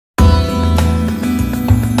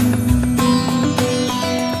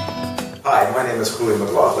name is Hooley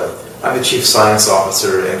McLaughlin. I'm the Chief Science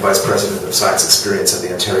Officer and Vice President of Science Experience at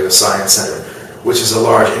the Ontario Science Centre, which is a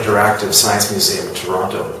large interactive science museum in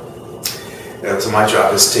Toronto. So my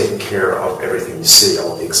job is taking care of everything you see,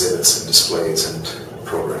 all the exhibits and displays and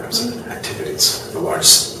programs and activities, the large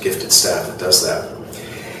gifted staff that does that.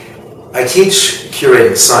 I teach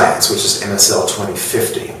Curating Science, which is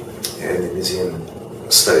MSL2050 in the Museum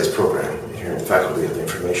Studies program here in the Faculty of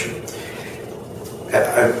Information.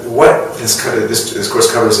 What this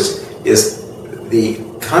course covers is the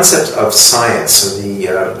concept of science, or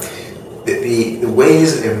the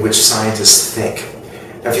ways in which scientists think.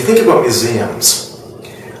 Now, if you think about museums,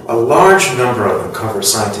 a large number of them cover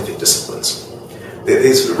scientific disciplines.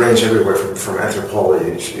 These range everywhere from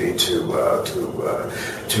anthropology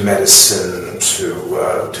to medicine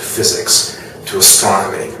to physics to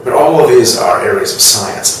astronomy. But all of these are areas of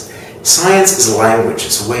science. Science is a language,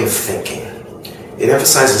 it's a way of thinking. It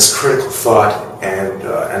emphasizes critical thought and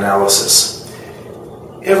analysis.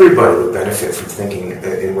 Everybody would benefit from thinking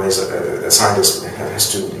in ways a scientist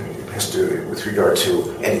has to with regard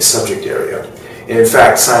to any subject area. And in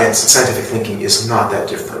fact, scientific thinking is not that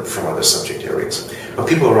different from other subject areas, but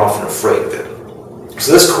people are often afraid of it.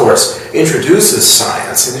 So this course introduces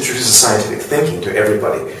science and introduces scientific thinking to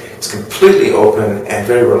everybody. It's completely open and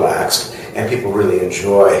very relaxed, and people really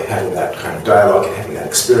enjoy having that kind of dialogue and having that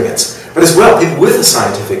experience. But as well, people with a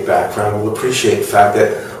scientific background will appreciate the fact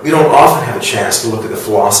that we don't often have a chance to look at the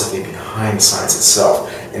philosophy behind science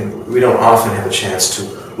itself, and we don't often have a chance to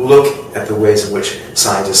look at the ways in which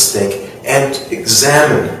scientists think and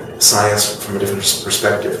examine science from a different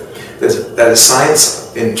perspective. That is,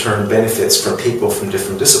 science in turn benefits from people from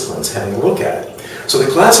different disciplines having a look at it. So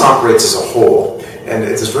the class operates as a whole, and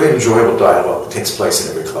it's this very enjoyable dialogue that takes place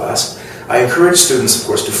in every class. I encourage students, of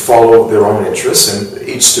course, to follow their own interests, and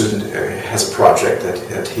each student has a project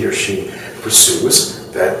that he or she pursues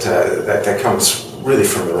that comes really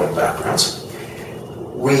from their own backgrounds.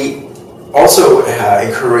 We also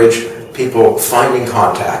encourage people finding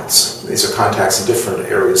contacts. These are contacts in different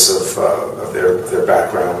areas of their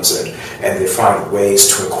backgrounds, and they find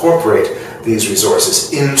ways to incorporate these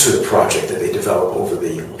resources into the project that they develop over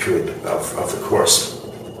the period of the course.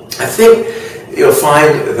 I think you'll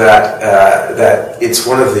find that it's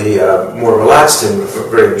one of the more relaxed and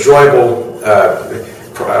very enjoyable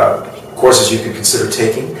courses you could consider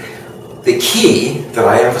taking. The key that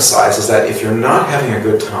I emphasize is that if you're not having a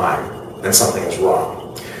good time, then something is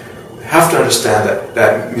wrong. You have to understand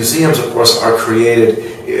that museums, of course, are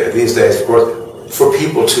created these days, of course, for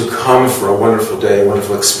people to come for a wonderful day, a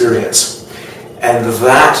wonderful experience. And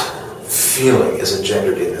that feeling is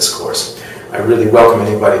engendered in this course. I really welcome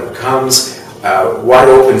anybody who comes. Wide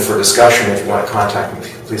open for discussion. If you want to contact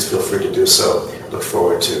me, please feel free to do so. Look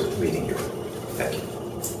forward to meeting you. Thank you.